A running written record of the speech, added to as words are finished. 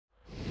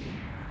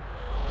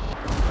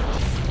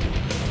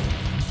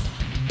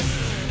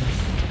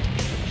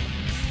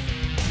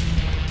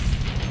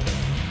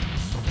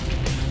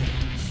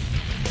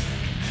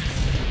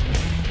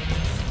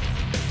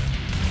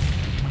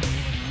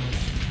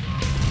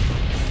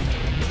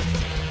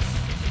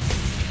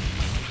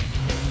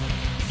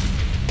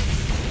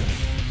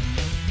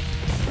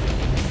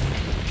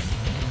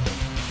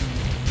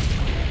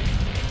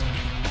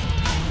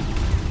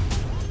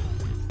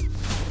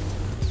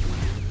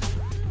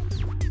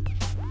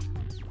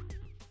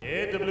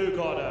In the blue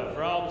corner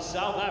from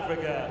South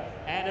Africa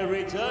and a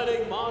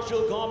returning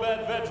martial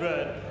combat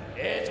veteran,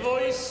 it's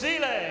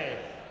Vuyisile,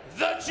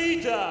 the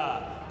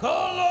Cheetah,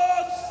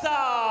 Colossa!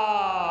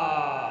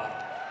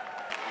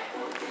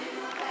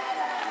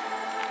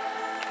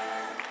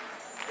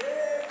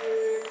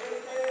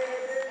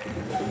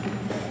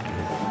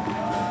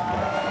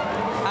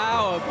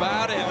 How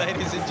about it,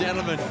 ladies and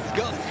gentlemen? He's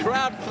got the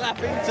crowd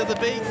clapping to the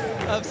beat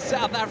of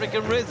South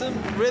African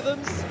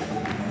rhythms.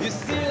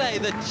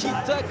 Vuyisile, the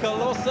Cheetah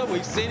Colossa,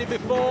 we've seen it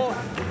before,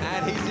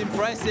 and he's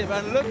impressive.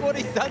 And look what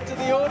he's done to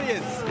the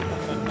audience.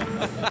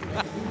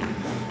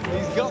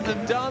 He's got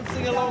them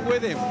dancing along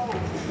with him.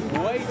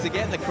 Way to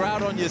get the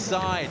crowd on your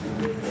side.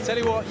 Tell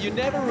you what, you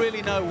never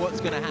really know what's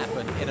going to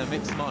happen in a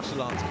mixed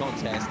martial arts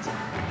contest.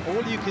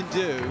 All you can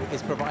do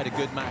is provide a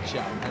good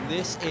matchup, and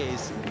this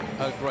is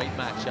a great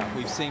matchup.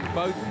 We've seen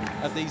both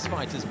of these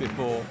fighters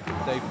before.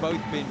 They've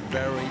both been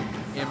very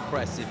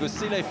impressive.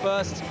 Vuyisile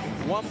first,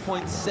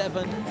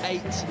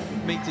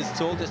 1.78 meters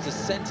tall, just a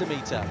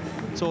centimeter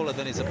taller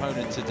than his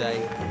opponent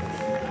today.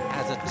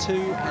 Has a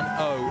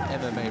 2-0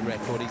 MMA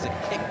record. He's a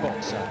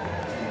kickboxer,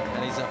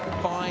 and he's a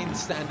fine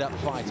stand-up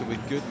fighter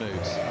with good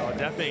moves. Oh,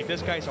 definitely.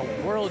 This guy's a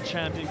world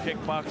champion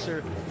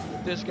kickboxer.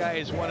 This guy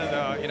is one of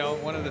the,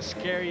 one of the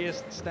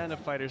scariest stand-up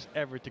fighters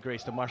ever to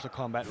grace the martial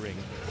combat ring.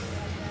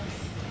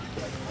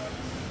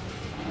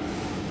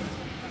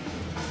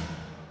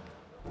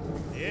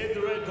 In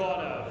the red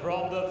corner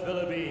from the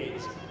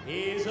Philippines,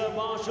 he is a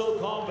martial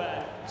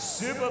combat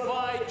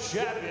superfight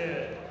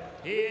champion.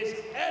 He is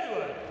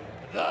Eduard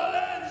the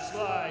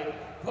Landslide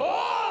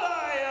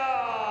Folayang!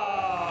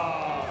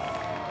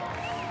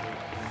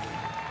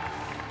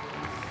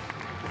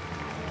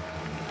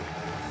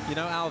 You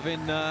know,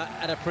 Alvin,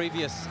 at a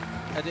previous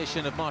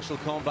edition of Martial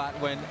Combat,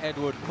 when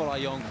Eduard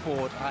Folayang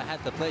fought, I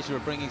had the pleasure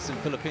of bringing some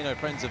Filipino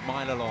friends of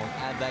mine along,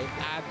 and they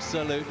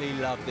absolutely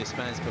loved this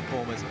man's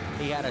performance.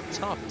 He had a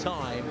tough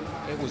time.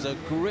 It was a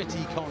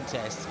gritty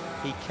contest.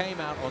 He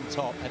came out on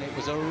top, and it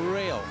was a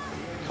real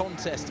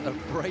contest of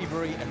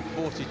bravery and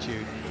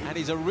fortitude, and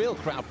he's a real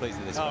crowd pleaser,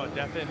 this one. Oh,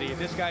 definitely.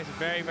 This guy's a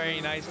very, very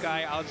nice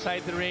guy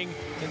outside the ring.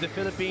 In the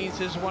Philippines,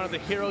 he's one of the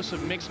heroes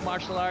of mixed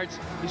martial arts.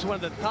 He's one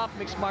of the top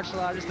mixed martial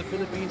artists the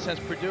Philippines has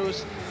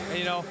produced.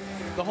 And,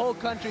 the whole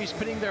country is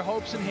putting their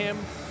hopes in him,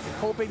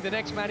 hoping the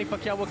next Manny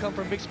Pacquiao will come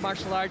from mixed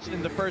martial arts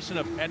in the person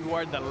of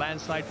Eduard the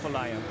Landslide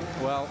Folayang.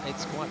 Well,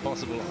 it's quite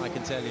possible, I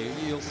can tell you.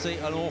 You'll see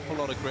an awful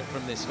lot of grit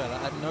from this fella.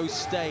 At no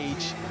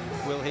stage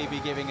will he be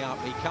giving up.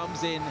 He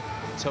comes in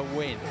to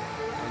win,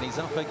 and he's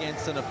up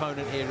against an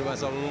opponent here who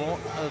has a lot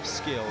of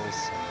skills,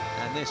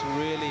 and this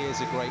really is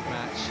a great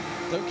match.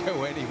 Don't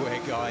go anywhere,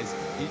 guys.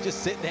 You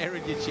just sit there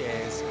in your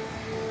chairs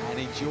and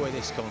enjoy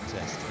this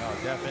contest. Oh,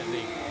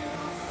 definitely.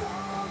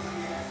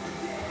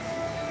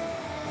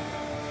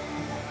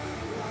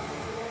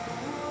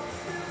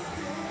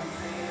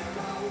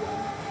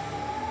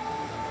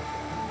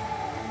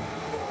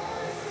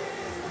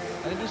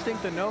 An interesting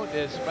to note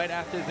is right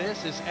after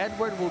this is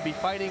Eduard will be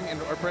fighting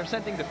and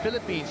representing the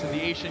Philippines in the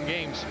Asian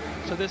Games.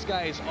 So this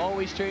guy is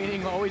always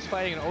training, always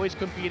fighting, and always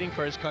competing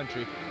for his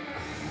country.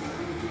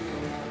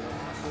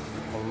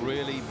 A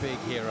really big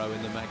hero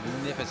in the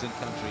magnificent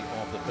country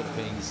of the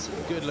Philippines.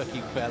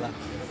 Good-looking fella.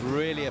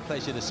 Really a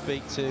pleasure to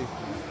speak to.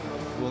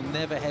 Will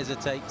never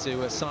hesitate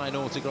to sign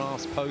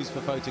autographs, pose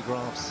for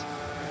photographs.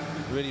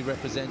 Really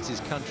represents his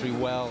country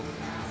well.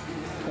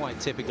 Quite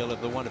typical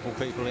of the wonderful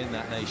people in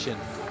that nation.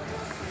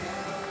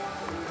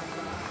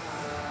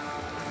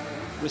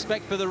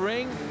 Respect for the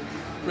ring,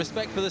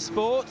 respect for the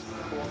sport.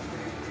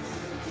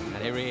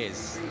 And here he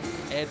is,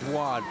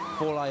 Eduard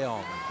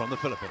Folayang from the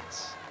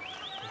Philippines.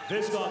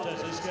 This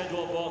contest is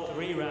scheduled for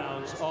 3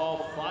 rounds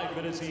of 5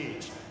 minutes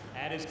each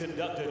and is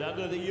conducted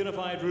under the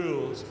unified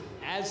rules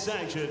as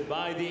sanctioned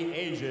by the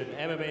Asian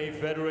MMA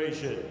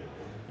Federation.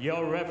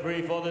 Your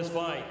referee for this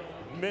fight,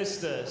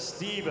 Mr.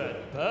 Stephen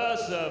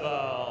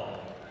Percival.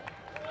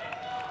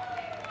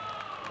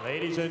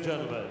 Ladies and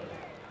gentlemen,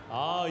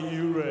 are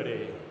you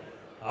ready?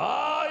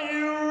 Are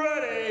you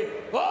ready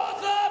for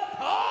some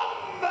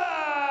combat?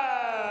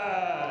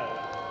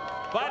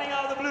 Fighting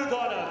out of the blue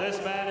corner, this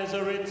man is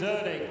a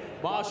returning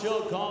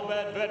martial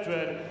combat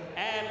veteran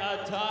and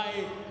a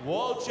Thai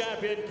world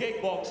champion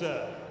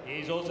kickboxer.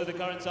 He's also the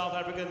current South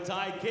African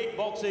Thai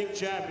kickboxing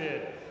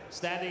champion.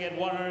 Standing at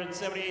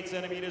 178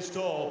 centimeters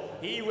tall,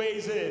 he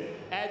weighs in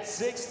at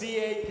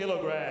 68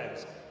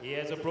 kilograms. He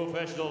has a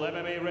professional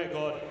MMA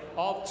record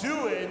of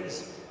 2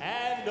 wins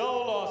and no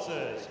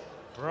losses.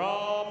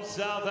 From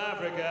South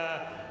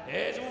Africa,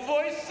 it's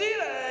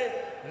Vuyisile,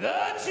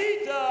 the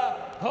Cheetah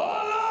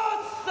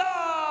Colossa!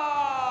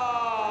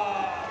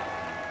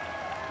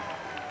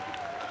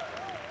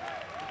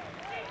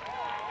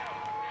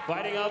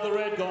 Fighting out the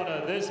red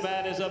corner, this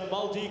man is a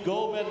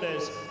multi-gold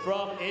medalist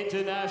from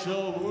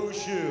International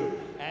Wushu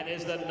and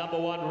is the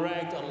 #1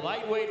 ranked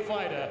lightweight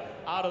fighter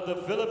out of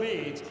the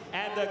Philippines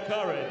and the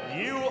current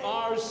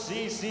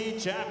URCC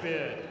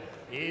champion.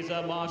 He's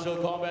a martial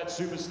combat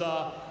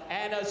superstar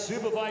and a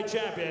superfight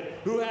champion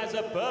who has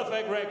a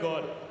perfect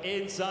record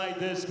inside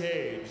this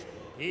cage.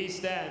 He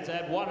stands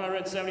at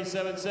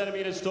 177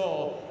 centimeters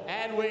tall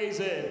and weighs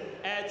in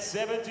at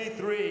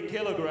 73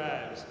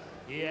 kilograms.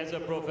 He has a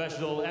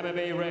professional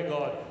MMA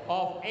record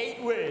of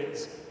 8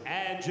 wins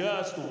and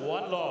just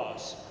 1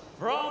 loss.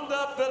 From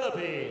the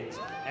Philippines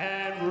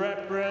and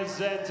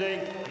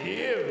representing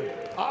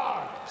URCC,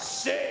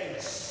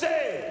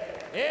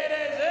 it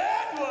is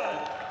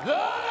Eduard the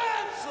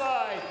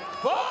Landslide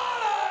Folayang!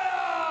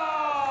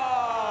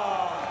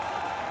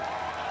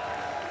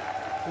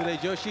 Vuyisile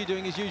Joshi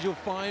doing his usual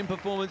fine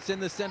performance in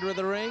the center of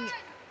the ring.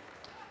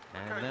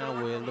 And now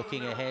we're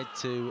looking ahead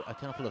to a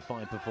couple of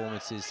fine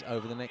performances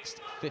over the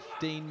next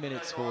 15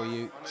 minutes for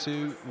you.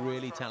 2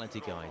 really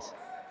talented guys.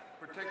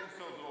 Protect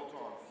yourselves at all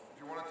times.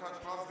 If you want to touch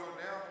gloves, do it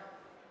now.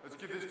 Let's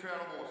give this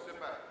crowd a war. Step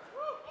back.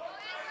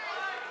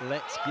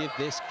 Let's give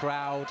this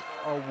crowd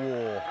a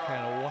war. What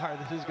kind of war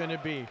this is going to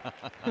be. Are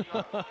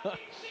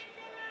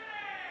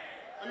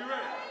you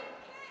ready?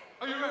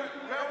 Are you ready?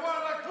 Round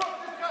 1, let's rock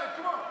this guy.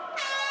 Come on.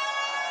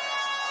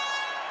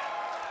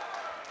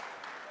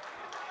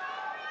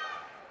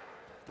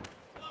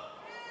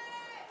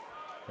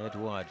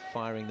 Eduard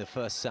firing the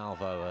first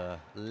salvo, a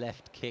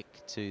left kick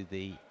to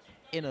the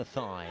inner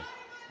thigh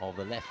of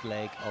the left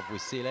leg of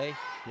Vuyisile.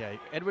 Yeah,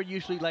 Eduard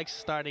usually likes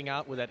starting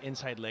out with that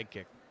inside leg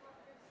kick.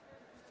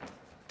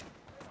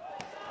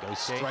 Goes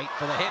straight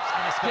for the hips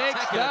and a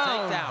spectacular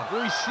takedown.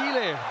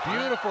 Vuyisile,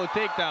 beautiful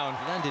takedown.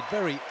 Landed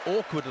very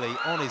awkwardly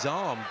on his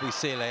arm,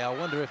 Vuyisile. I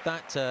wonder if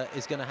that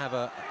is going to have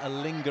a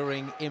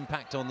lingering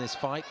impact on this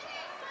fight.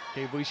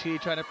 Okay, Vuyisile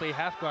trying to play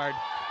half guard.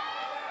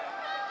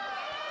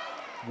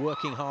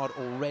 Working hard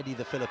already,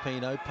 the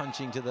Filipino,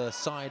 punching to the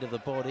side of the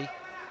body.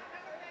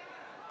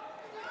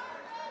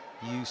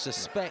 You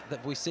suspect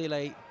that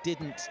Vuyisile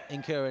didn't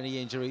incur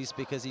any injuries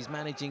because he's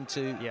managing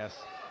to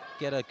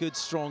get a good,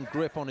 strong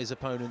grip on his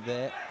opponent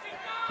there.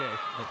 Okay,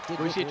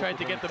 Vuyisile trying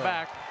to get the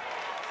back.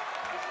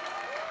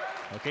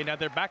 Okay, now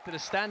they're back to the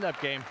stand-up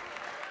game.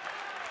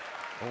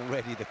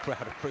 Already the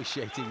crowd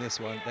appreciating this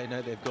one. They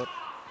know they've got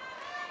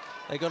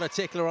a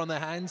tickler on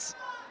their hands.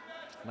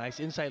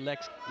 Nice inside leg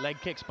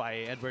kicks by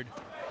Eduard.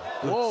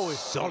 Whoa,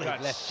 solid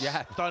left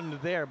jab. Stunned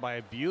there by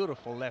a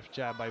beautiful left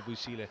jab by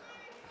Vuyisile.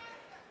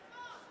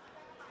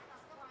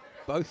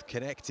 Both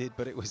connected,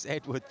 but it was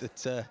Eduard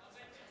that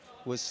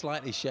was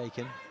slightly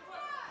shaken.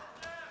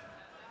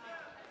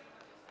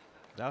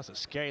 That was a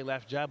scary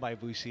left jab by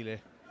Vuyisile.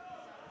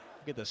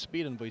 Look at the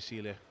speed on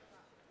Vuyisile.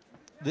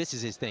 This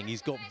is his thing.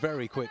 He's got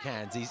very quick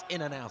hands. He's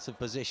in and out of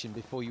position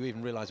before you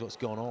even realize what's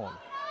gone on.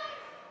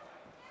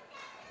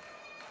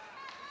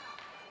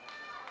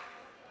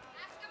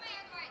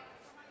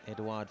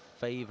 Eduard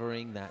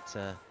favoring that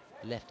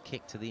left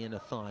kick to the inner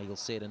thigh. You'll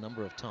see it a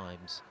number of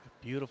times.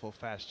 Beautiful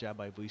fast jab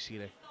by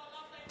Vuyisile.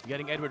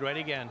 Getting Eduard right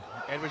again.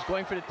 Eduard's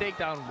going for the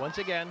takedown once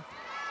again.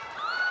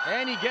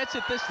 And he gets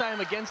it this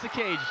time against the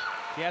cage.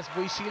 He has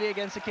Vuyisile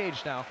against the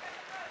cage now.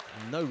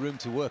 No room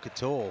to work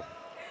at all,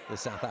 the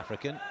South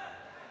African.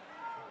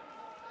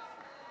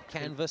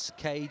 Canvas,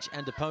 cage,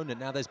 and opponent.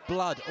 Now there's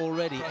blood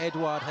already.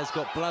 Eduard has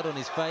got blood on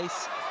his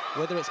face.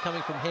 Whether it's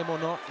coming from him or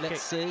not,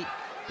 let's see.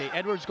 Okay,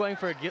 Edward's going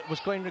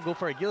to go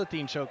for a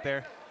guillotine choke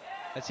there.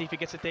 Let's see if he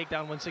gets a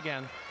takedown once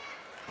again.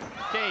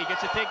 Okay, he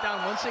gets a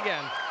takedown once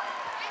again.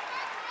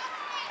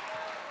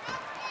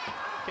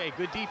 Okay,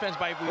 good defense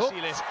by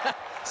Vuyisile.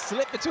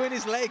 Slip between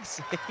his legs.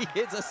 He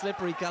hits a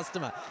slippery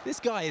customer. This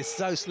guy is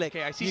so slick.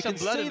 Okay, I see you some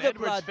can blood see in the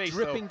Edward's blood face,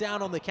 dripping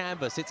down on the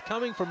canvas. It's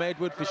coming from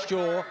Eduard for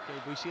sure. Okay,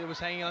 Vuyisile was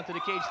hanging onto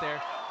the cage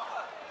there.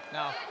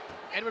 Now,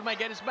 Eduard might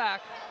get his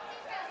back.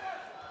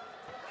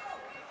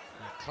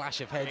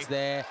 Clash of heads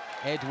there.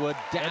 Eduard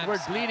dabs.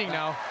 Edward bleeding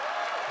now.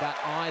 That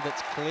eye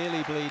that's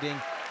clearly bleeding.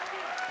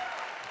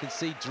 You can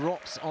see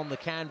drops on the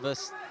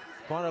canvas.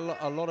 Quite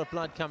a lot of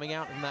blood coming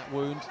out from that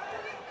wound.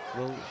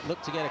 We'll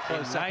look to get a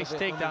close-up. Nice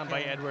takedown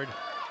by Eduard.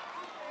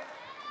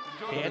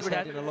 Okay,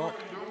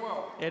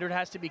 Eduard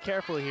has to be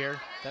careful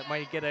here. That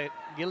might get a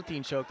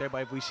guillotine choke there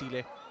by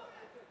Vuyisile.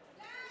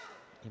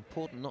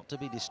 Important not to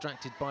be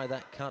distracted by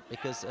that cut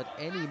because at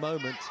any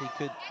moment he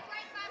could...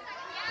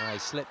 he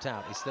slipped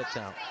out, he slipped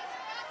out.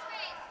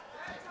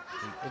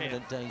 The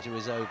imminent danger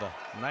is over.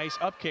 Nice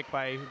up kick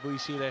by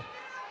Vuyisile.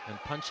 And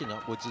punching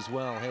upwards as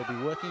well. He'll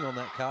be working on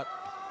that cut.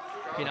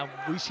 Okay, now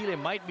Vuyisile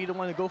might be the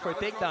one to go for a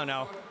takedown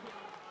now.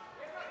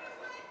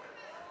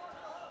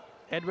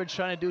 Eduard's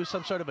trying to do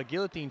some sort of a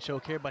guillotine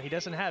choke here, but he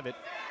doesn't have it.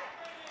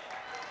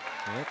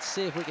 Let's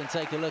see if we can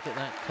take a look at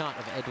that cut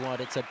of Eduard.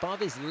 It's above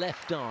his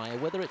left eye.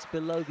 Whether it's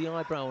below the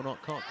eyebrow or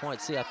not, can't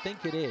quite see. I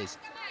think it is.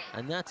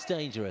 And that's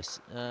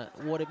dangerous.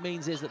 What it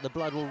means is that the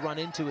blood will run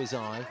into his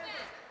eye.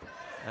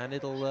 And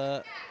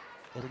it'll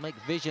make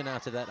vision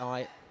out of that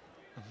eye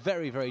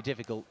very, very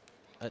difficult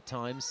at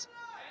times.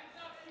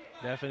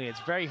 Definitely.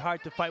 It's very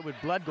hard to fight with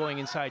blood going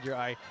inside your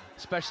eye,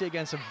 especially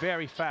against a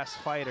very fast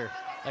fighter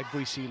like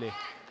Vuyisile.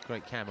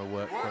 Great camera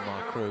work from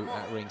our crew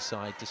at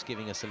ringside, just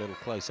giving us a little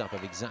close-up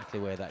of exactly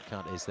where that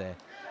cut is there.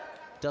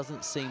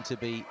 Doesn't seem to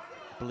be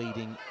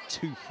bleeding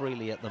too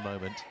freely at the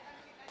moment.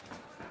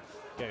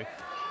 Okay,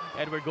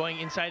 Eduard going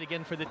inside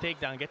again for the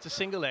takedown, gets a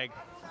single leg.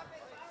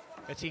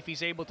 Let's see if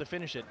he's able to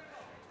finish it.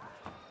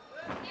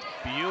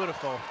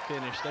 Beautiful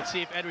finish. Let's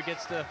see if Edward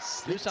gets to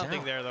do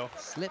something there, though.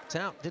 Slipped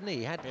out, didn't he?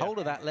 He had hold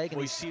of that leg.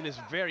 Vuyisile is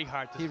very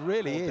hard to He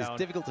really is. down.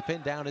 Difficult to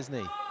pin down, isn't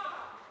he?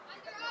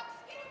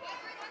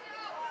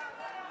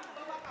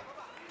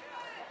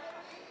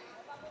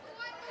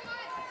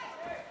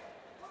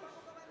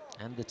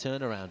 And the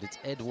turnaround. It's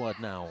Eduard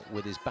now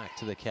with his back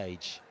to the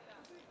cage.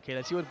 Okay,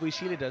 let's see what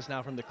Vuyisile does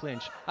now from the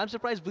clinch. I'm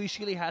surprised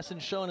Vuyisile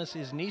hasn't shown us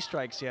his knee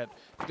strikes yet,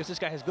 because this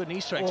guy has good knee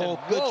strikes. Oh,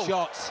 and, good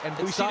shots. And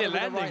Vuyisile Vuyisile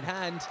landing. with the right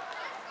hand,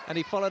 and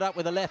he followed up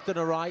with a left and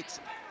a right.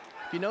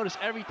 If you notice,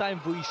 every time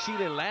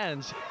Vuyisile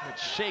lands, it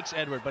shakes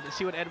Edward. But let's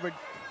see what Edward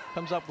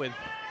comes up with.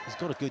 He's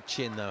got a good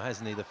chin, though,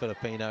 hasn't he, the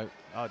Filipino?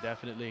 Oh,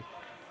 definitely.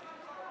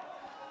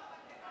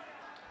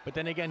 But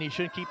then again, he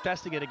shouldn't keep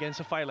testing it against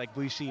a fighter like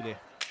Vuyisile.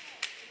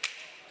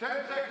 10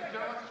 seconds,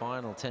 gentlemen.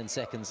 Final 10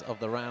 seconds of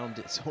the round.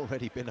 It's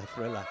already been a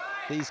thriller.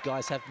 These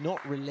guys have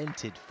not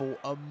relented for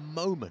a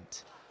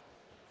moment.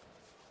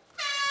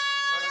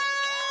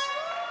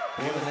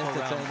 What an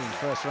entertaining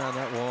first round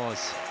that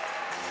was.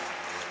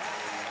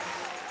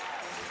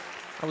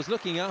 I was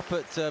looking up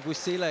at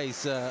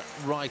Vuyisile's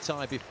right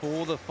eye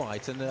before the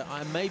fight, and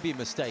I may be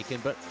mistaken,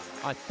 but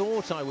I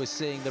thought I was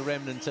seeing the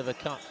remnant of a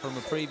cut from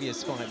a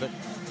previous fight, but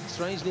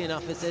strangely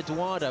enough, it's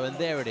Eduardo, and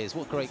there it is.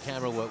 What great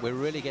camera work. We're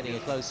really getting a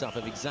close-up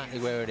of exactly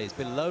where it is,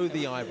 below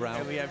the eyebrow.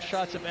 And we have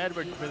shots of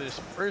Edward for this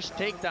first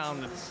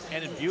takedown that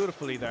ended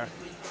beautifully there.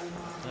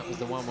 That was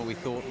the one where we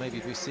thought maybe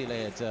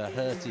Vuyisile had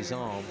hurt his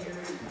arm.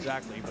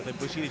 Exactly, but then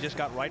Vuyisile just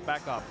got right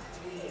back up.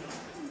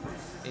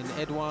 In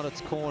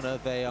Eduard's corner,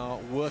 they are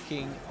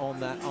working on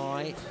that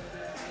eye,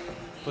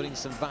 putting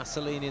some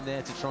Vaseline in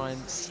there to try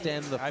and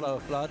stem the flow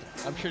of blood.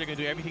 I'm sure they're going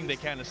to do everything they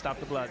can to stop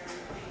the blood.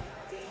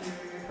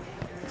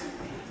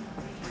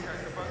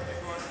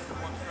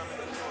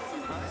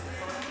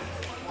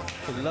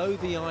 Below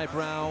the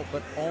eyebrow,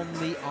 but on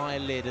the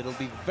eyelid, it'll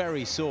be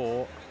very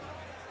sore.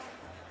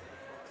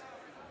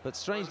 But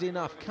strangely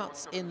enough,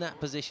 cuts in that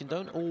position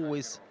don't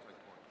always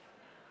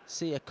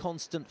see a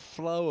constant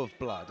flow of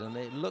blood, and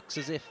it looks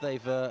as if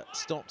they've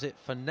stopped it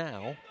for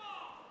now.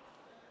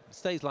 If it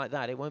stays like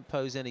that, it won't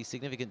pose any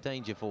significant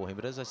danger for him,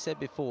 but as I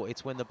said before,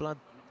 it's when the blood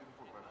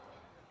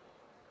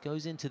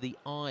goes into the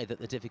eye that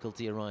the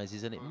difficulty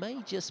arises, and it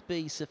may just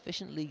be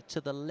sufficiently to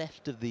the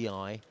left of the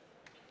eye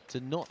to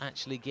not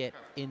actually get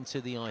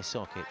into the eye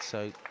socket,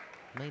 so it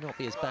may not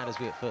be as bad as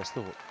we at first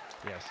thought.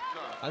 Yes.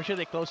 I'm sure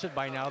they close it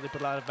by now. They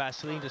put a lot of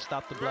Vaseline to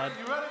stop the blood.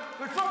 You ready?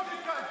 Let's go,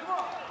 these guys, come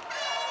on!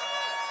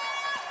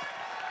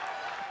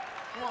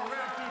 Come on,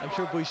 round two. I'm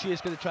sure Vuyisile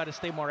is going to try to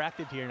stay more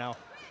active here now.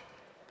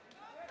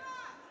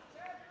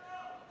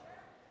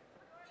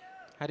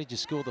 How did you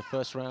score the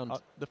first round?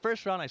 The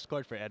first round I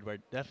scored for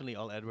Edward. Definitely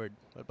all Edward.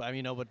 But I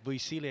mean, but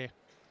Vuyisile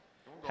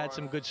had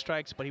some good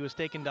strikes, but he was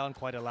taken down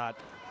quite a lot.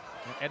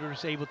 And Edward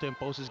was able to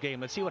impose his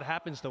game. Let's see what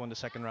happens, though, in the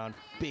second round.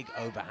 Big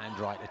overhand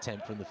right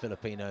attempt from the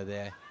Filipino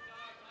there.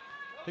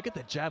 Look at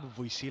the jab of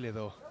Vuyisile,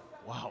 though.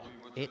 Wow.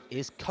 It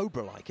is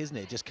Cobra-like, isn't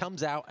it? Just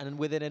comes out, and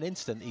within an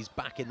instant, he's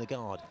back in the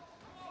guard.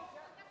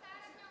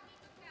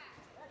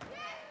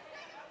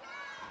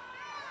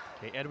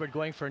 Okay, Edward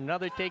going for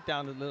another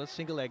takedown, a little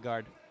single leg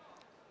guard.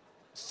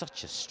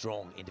 Such a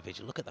strong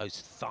individual. Look at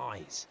those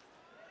thighs.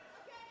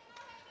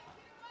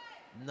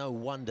 No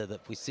wonder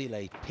that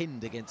Vuyisile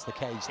pinned against the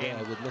cage there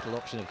with little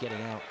option of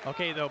getting out.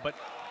 Okay, though, but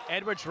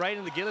Edward's right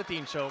in the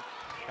guillotine choke.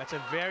 That's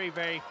a very,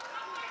 very...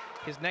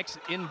 His neck's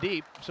in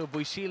deep, so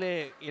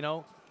Vuyisile, you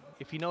know,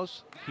 if he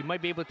knows, he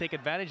might be able to take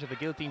advantage of the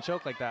guillotine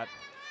choke like that.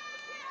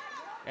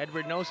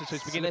 Edward knows it, so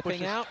he's beginning to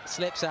push out,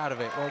 slips out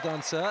of it. Well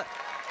done, sir.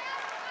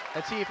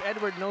 Let's see if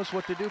Edward knows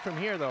what to do from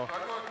here, though.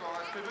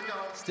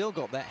 Still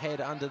got that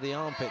head under the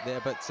armpit there,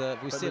 but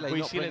Vuyisile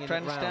not bringing trying it to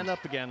round. stand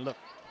up again, look.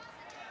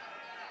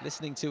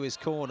 Listening to his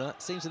corner,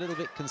 seems a little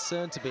bit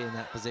concerned to be in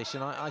that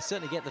position. I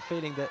certainly get the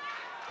feeling that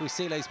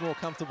Vuyisile's more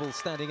comfortable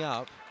standing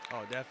up.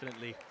 Oh,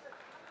 definitely.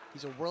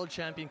 He's a world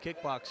champion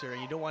kickboxer,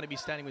 and you don't want to be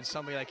standing with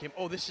somebody like him.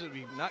 Oh, this is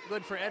not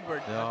good for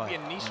Edward. That'd be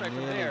a knee strike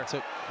from there.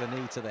 Took the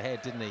knee to the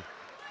head, didn't he?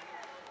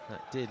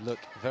 That did look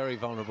very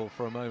vulnerable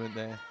for a moment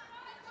there.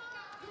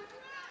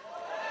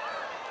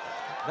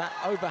 That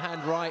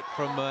overhand right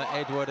from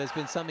Eduard has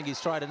been something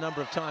he's tried a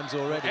number of times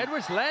already.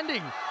 Edward's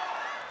landing.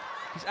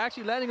 He's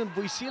actually landing on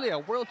Vuyisile, a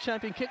world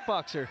champion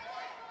kickboxer.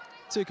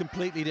 Two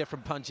completely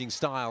different punching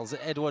styles.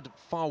 Eduard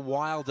far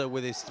wilder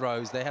with his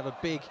throws. They have a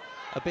big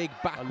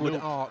backward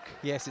arc.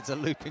 Yes, it's a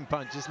looping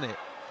punch, isn't it?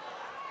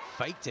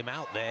 Faked him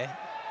out there.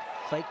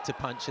 Faked to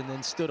punch and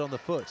then stood on the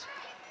foot.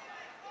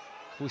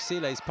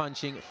 Vuyisile's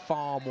punching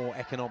far more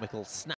economical. Snap